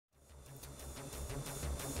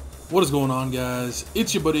What is going on, guys?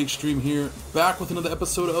 It's your buddy Extreme here, back with another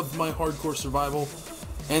episode of my Hardcore Survival.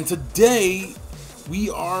 And today, we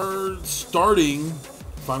are starting,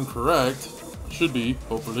 if I'm correct, should be,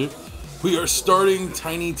 hopefully, we are starting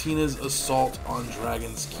Tiny Tina's Assault on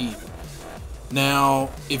Dragon's Keep. Now,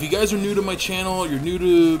 if you guys are new to my channel, you're new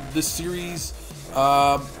to this series,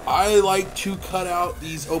 I like to cut out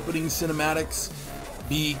these opening cinematics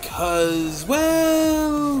because,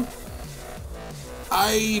 well,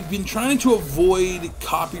 I've been trying to avoid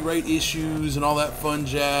copyright issues and all that fun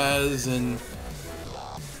jazz, and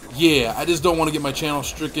yeah, I just don't want to get my channel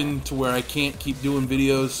stricken to where I can't keep doing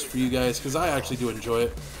videos for you guys, because I actually do enjoy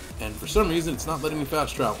it, and for some reason it's not letting me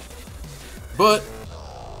fast travel. But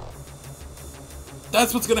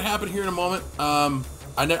that's what's going to happen here in a moment.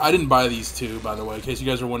 I didn't buy these two, by the way, in case you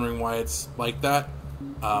guys are wondering why it's like that.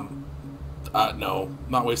 No,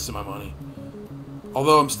 not wasting my money.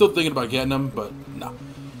 Although I'm still thinking about getting them, but no.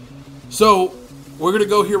 So, we're going to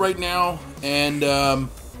go here right now, and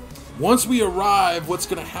once we arrive, what's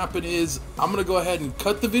going to happen is I'm going to go ahead and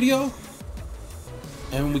cut the video,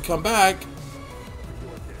 and when we come back,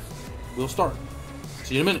 we'll start.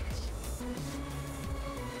 See you in a minute.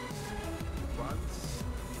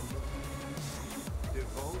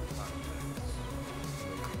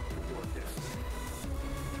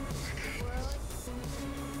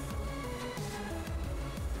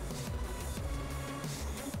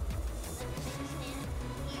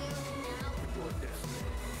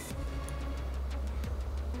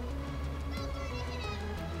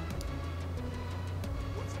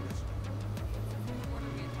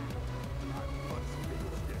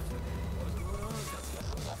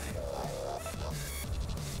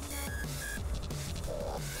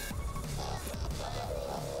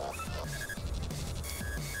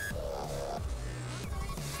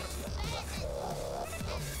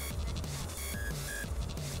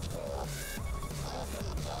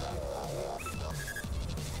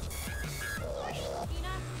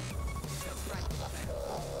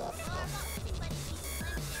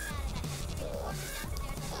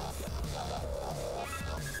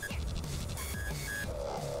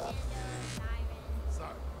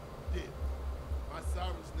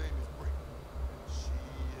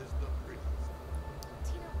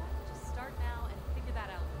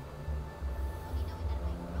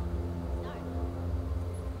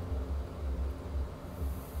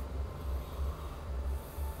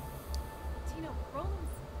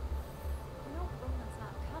 Roland's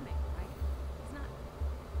not coming, right? He's not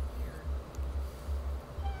here.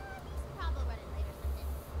 Probably running late or something.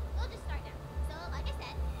 We'll just start now. So, like I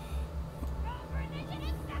said, roll for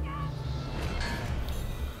initiative, suckers!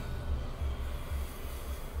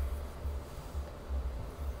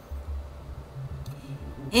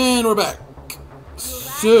 And we're back.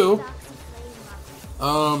 So,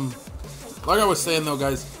 like I was saying though,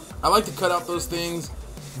 guys, I like to cut out those things.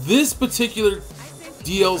 This particular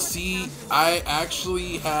DLC, I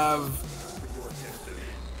actually have,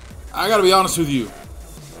 I gotta be honest with you,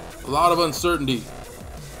 a lot of uncertainty.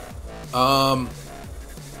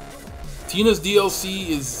 Tina's DLC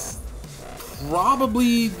is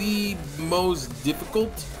probably the most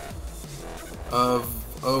difficult of,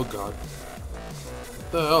 oh god.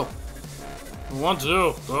 What the hell? I want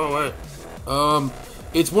to go away.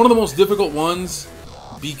 It's one of the most difficult ones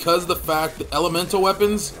because of the fact that elemental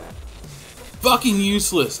weapons, fucking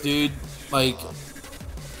useless, dude. Like,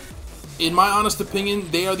 in my honest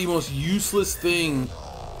opinion, they are the most useless thing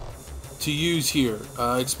to use here.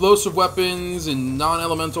 Explosive weapons and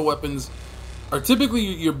non-elemental weapons are typically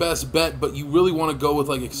your best bet, but you really want to go with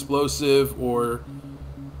like explosive or,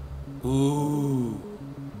 ooh.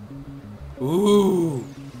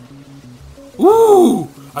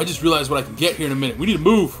 I just realized what I can get here in a minute. We need to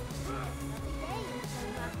move.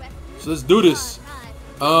 So let's do this.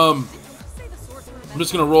 I'm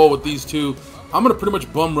just gonna roll with these two. I'm gonna pretty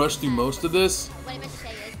much bum rush through most of this.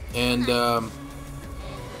 And the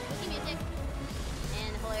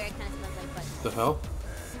hell?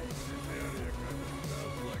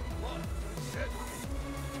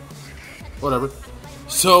 Whatever.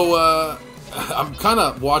 So I'm kind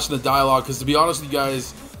of watching the dialogue because, to be honest with you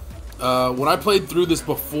guys, when I played through this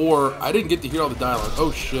before, I didn't get to hear all the dialogue.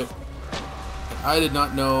 Oh shit. I did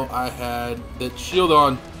not know I had that shield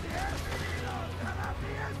on.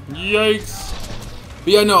 Yikes.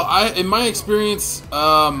 But yeah, no, in my experience,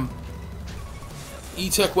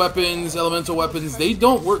 E-Tech weapons, elemental weapons, they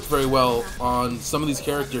don't work very well on some of these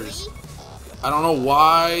characters. I don't know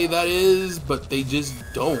why that is, but they just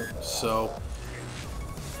don't, so.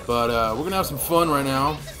 But we're gonna have some fun right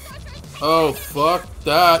now. Oh, fuck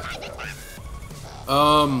that.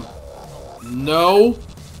 No.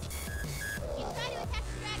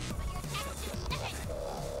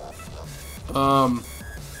 No.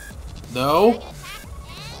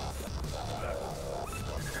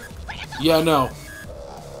 Yeah, no.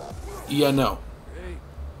 Yeah, no.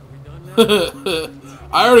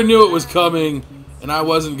 I already knew it was coming, and I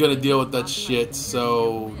wasn't gonna deal with that shit,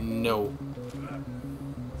 so no.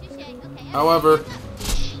 However,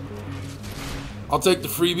 I'll take the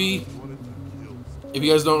freebie. If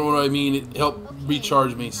you guys don't know what I mean, it helped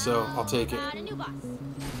recharge me, so I'll take it.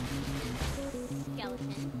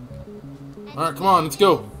 Alright, come on, let's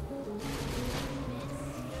go.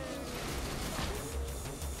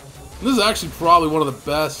 This is actually probably one of the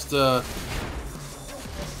best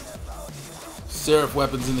Seraph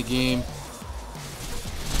weapons in the game.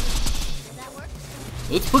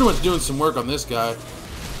 It's pretty much doing some work on this guy.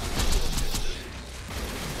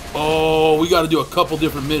 Oh, we got to do a couple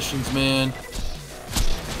different missions, man.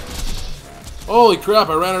 Holy crap,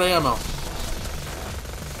 I ran out of ammo.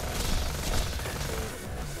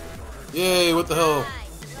 Yay, what the hell?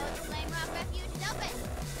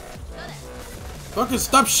 Fucking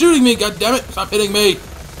stop shooting me, goddammit! Stop hitting me!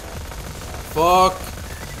 Fuck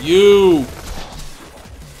you!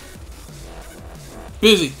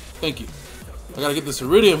 Busy. Thank you. I gotta get this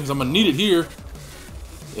iridium because I'm gonna need it here.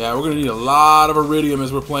 Yeah, we're gonna need a lot of iridium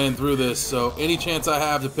as we're playing through this. So any chance I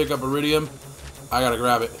have to pick up iridium, I gotta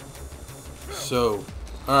grab it. So,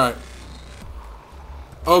 alright.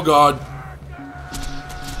 Oh god.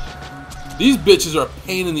 These bitches are a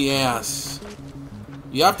pain in the ass.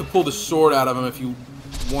 You have to pull the sword out of them if you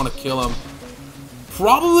want to kill them.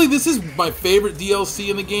 Probably this is my favorite DLC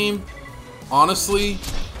in the game, honestly.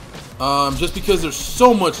 Just because there's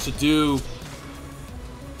so much to do.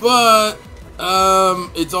 But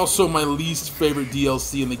it's also my least favorite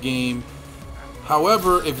DLC in the game.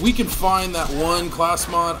 However, if we can find that one class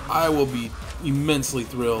mod, I will be immensely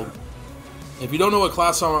thrilled. If you don't know what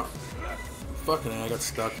class mod... Fucking A, I got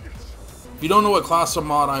stuck. If you don't know what class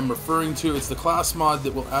mod I'm referring to, it's the class mod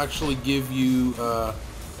that will actually give you a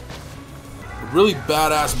really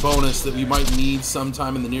badass bonus that we might need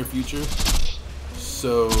sometime in the near future.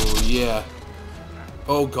 So, yeah.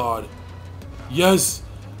 Oh god. Yes!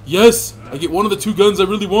 Yes! I get one of the two guns I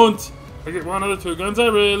really want! I get one of the two guns I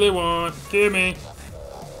really want. Give me.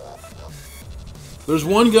 There's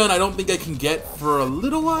one gun I don't think I can get for a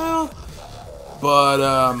little while, but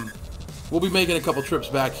we'll be making a couple trips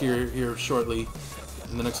back here shortly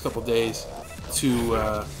in the next couple days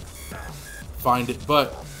to find it.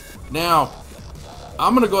 But now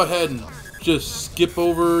I'm gonna go ahead and just skip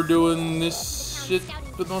over doing this shit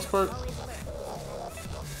for the most part.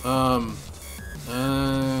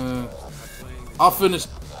 I'll finish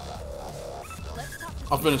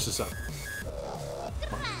this up.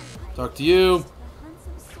 Talk to you.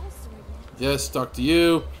 Yes, talk to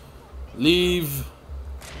you. Leave.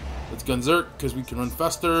 Let's Gunzerk, because we can run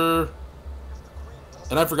faster.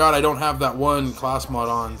 And I forgot I don't have that one class mod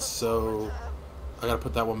on, so I gotta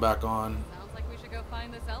put that one back on. Sounds like we should go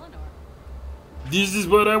find this Eleanor. This is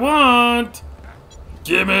what I want!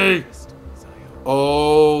 Gimme!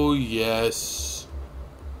 Oh, yes.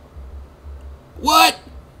 What?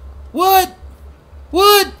 What?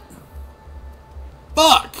 What?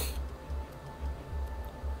 Fuck!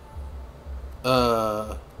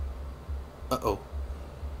 Uh-oh.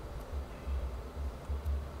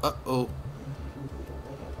 Uh-oh.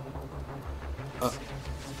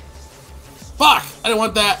 Fuck! I don't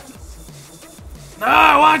want that! No,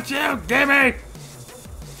 I want you! Gimme!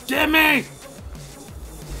 Gimme!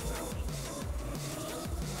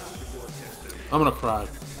 I'm gonna cry.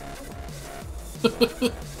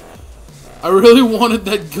 I really wanted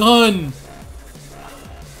that gun!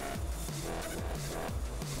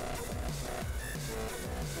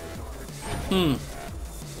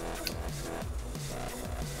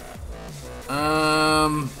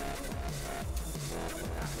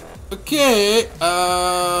 Okay,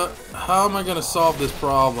 how am I gonna solve this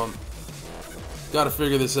problem? Gotta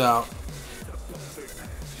figure this out.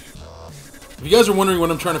 If you guys are wondering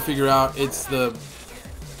what I'm trying to figure out, it's the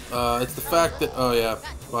fact that, oh yeah,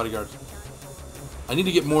 bodyguard. I need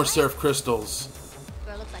to get more Seraph crystals.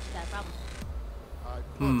 Girl looks like she's got a problem.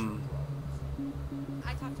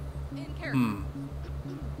 I talked in character.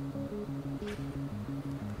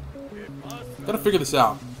 Gotta figure this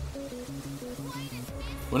out.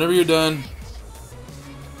 Whenever you're done.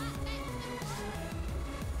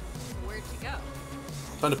 Where'd she go?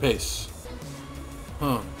 Time to pace.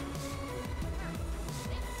 Huh.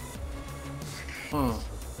 Huh. So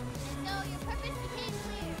your purpose became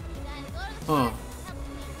clear. You gotta go to the Huh. forest and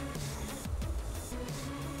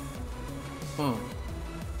help me.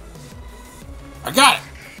 I got it!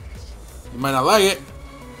 You might not like it,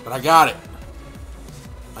 but I got it.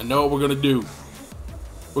 I I know what we're gonna do.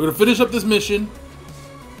 We're gonna finish up this mission,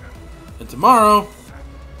 and tomorrow,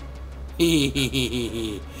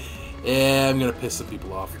 yeah, I'm gonna piss some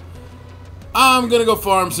people off. I'm gonna go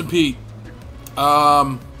farm some Pete.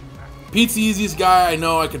 Pete's the easiest guy I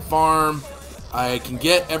know. I can farm. I can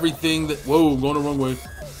get everything that. Whoa, I'm going the wrong way.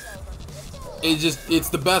 It's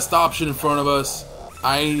the best option in front of us.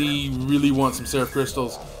 I really want some Seraph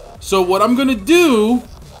Crystals. So what I'm gonna do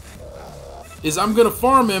is I'm gonna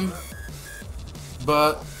farm him,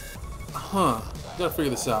 but gotta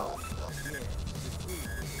figure this out.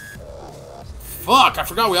 Fuck, I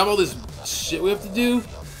forgot we have all this shit we have to do.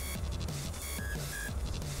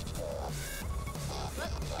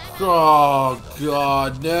 Oh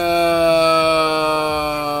god, no!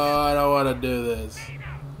 I don't want to do this.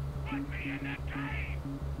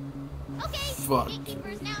 Okay, fuck.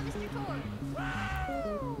 gatekeepers now, Mr. Tor.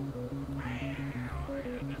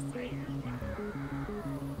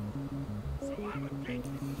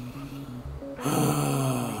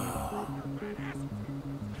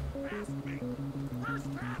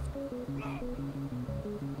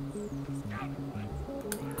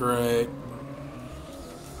 Great.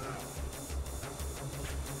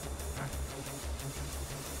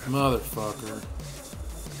 Motherfucker.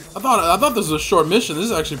 I thought this was a short mission. This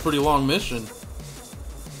is actually a pretty long mission.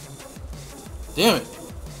 Damn it.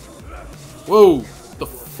 Whoa. The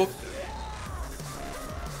fuck?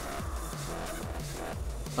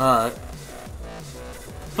 Alright.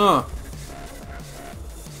 Huh.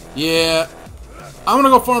 Yeah. I'm gonna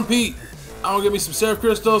go farm Pete. I'm gonna get me some Seraph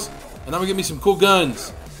Crystals, and I'm gonna get me some cool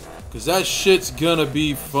guns. Cause that shit's gonna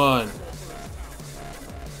be fun.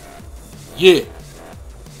 Yeah.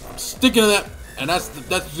 I'm sticking to that, and that's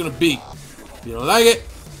what it's gonna be. If you don't like it,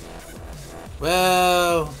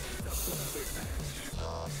 well,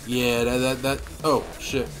 yeah, that. Oh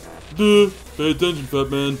shit. Duh. Pay attention, fat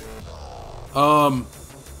man.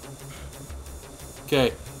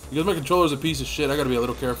 Okay. Because my controller's a piece of shit, I gotta be a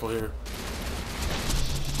little careful here.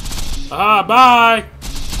 Ah, bye.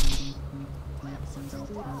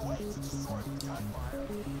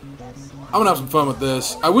 I'm gonna have some fun with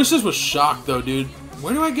this. I wish this was shock though, dude.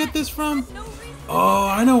 Where do I get this from? Oh,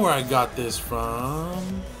 I know where I got this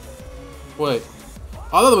from. Wait. I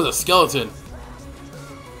thought it was a skeleton.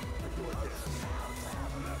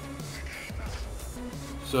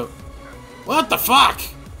 So, what the fuck?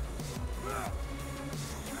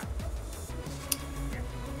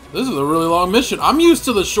 This is a really long mission. I'm used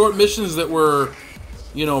to the short missions that were,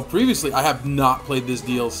 you know, previously. I have not played this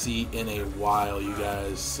DLC in a while, you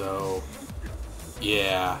guys, so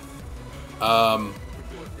yeah.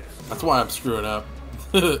 That's why I'm screwing up.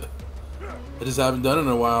 I just haven't done it in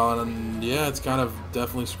a while, and yeah, it's kind of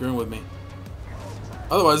definitely screwing with me.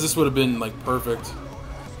 Otherwise, this would have been, like, perfect.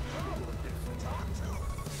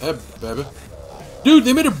 Hey, baby. Dude,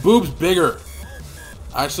 they made her boobs bigger.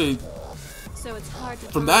 Actually, So it's hard to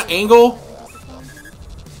from that angle,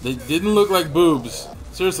 they didn't look like boobs.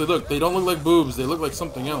 Seriously, look, they don't look like boobs. They look like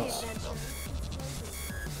something else.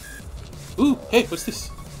 Ooh, hey, what's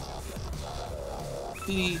this?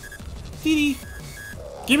 Dee dee.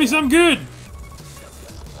 Give me something good.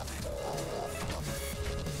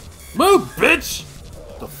 Move, bitch!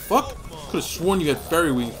 The fuck? Could have sworn you had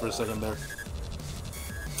fairy wings for a second there.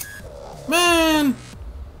 Man,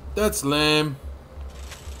 that's lame.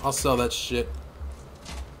 I'll sell that shit.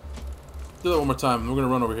 Do that one more time. We're gonna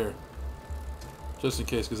run over here, just in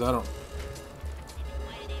case, because I don't.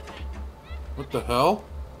 What the hell?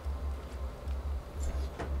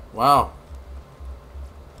 Wow.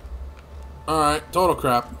 Alright, total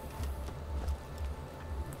crap.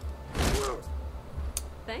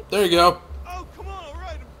 Thanks. There you go. Oh, come on, all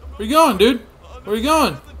right. Where you going, dude? Where you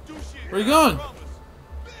going? Where you going?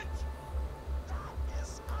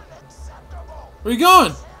 Where you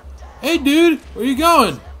going? Hey, dude, where you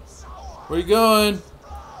going? Where you going?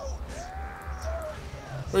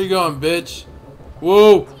 Where you going, bitch?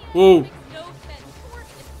 Whoa, whoa.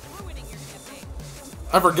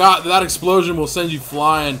 I forgot that explosion will send you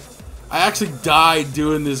flying. I actually died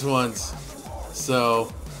doing this once.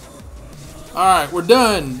 So, alright, we're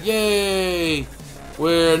done. Yay!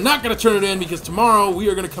 We're not going to turn it in because tomorrow we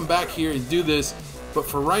are going to come back here and do this. But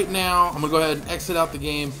for right now, I'm going to go ahead and exit out the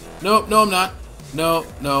game. Nope, no, I'm not. No,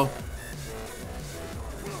 no.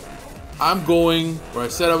 I'm going where I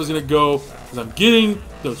said I was going to go because I'm getting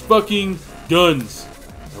those fucking guns.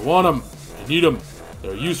 I want them. I need them.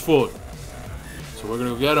 They're useful. So we're going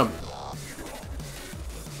to go get them.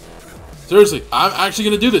 Seriously, I'm actually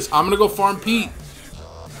going to do this. I'm going to go farm Pete.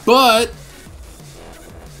 But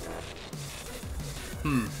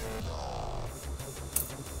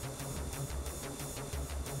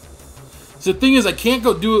So the thing is, I can't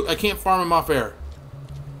go do it. I can't farm him off air.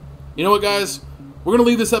 You know what, guys? We're gonna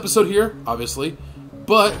leave this episode here, obviously,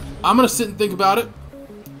 but I'm gonna sit and think about it,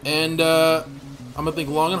 and I'm gonna think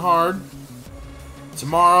long and hard.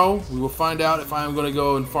 Tomorrow we will find out if I am gonna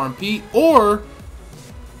go and farm Pete, or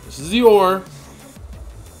this is the or.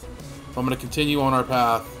 If I'm gonna continue on our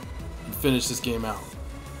path and finish this game out.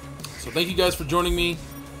 So thank you guys for joining me.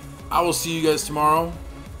 I will see you guys tomorrow.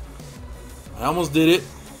 I almost did it.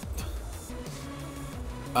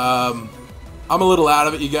 I'm a little out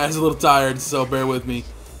of it, you guys, a little tired, so bear with me.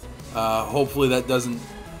 Hopefully that doesn't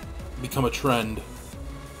become a trend.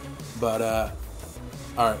 But,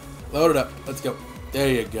 alright, load it up. Let's go. There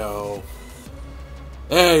you go.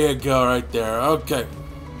 There you go, right there. Okay.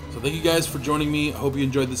 So thank you guys for joining me. I hope you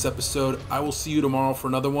enjoyed this episode. I will see you tomorrow for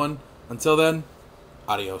another one. Until then,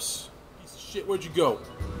 adios. Piece of shit, where'd you go?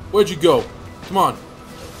 Where'd you go? Come on.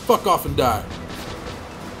 Fuck off and die.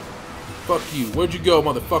 Fuck you. Where'd you go,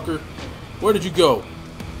 motherfucker? Where did you go?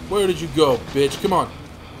 Where did you go, bitch? Come on.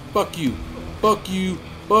 Fuck you. Fuck you.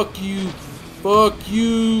 Fuck you. Fuck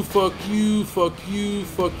you. Fuck you. Fuck you.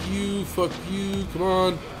 Fuck you. Fuck you. Come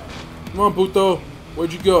on. Come on, puto.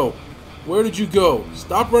 Where'd you go? Where did you go?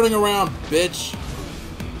 Stop running around, bitch.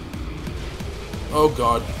 Oh,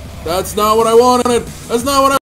 God. That's not what I wanted. That's not what I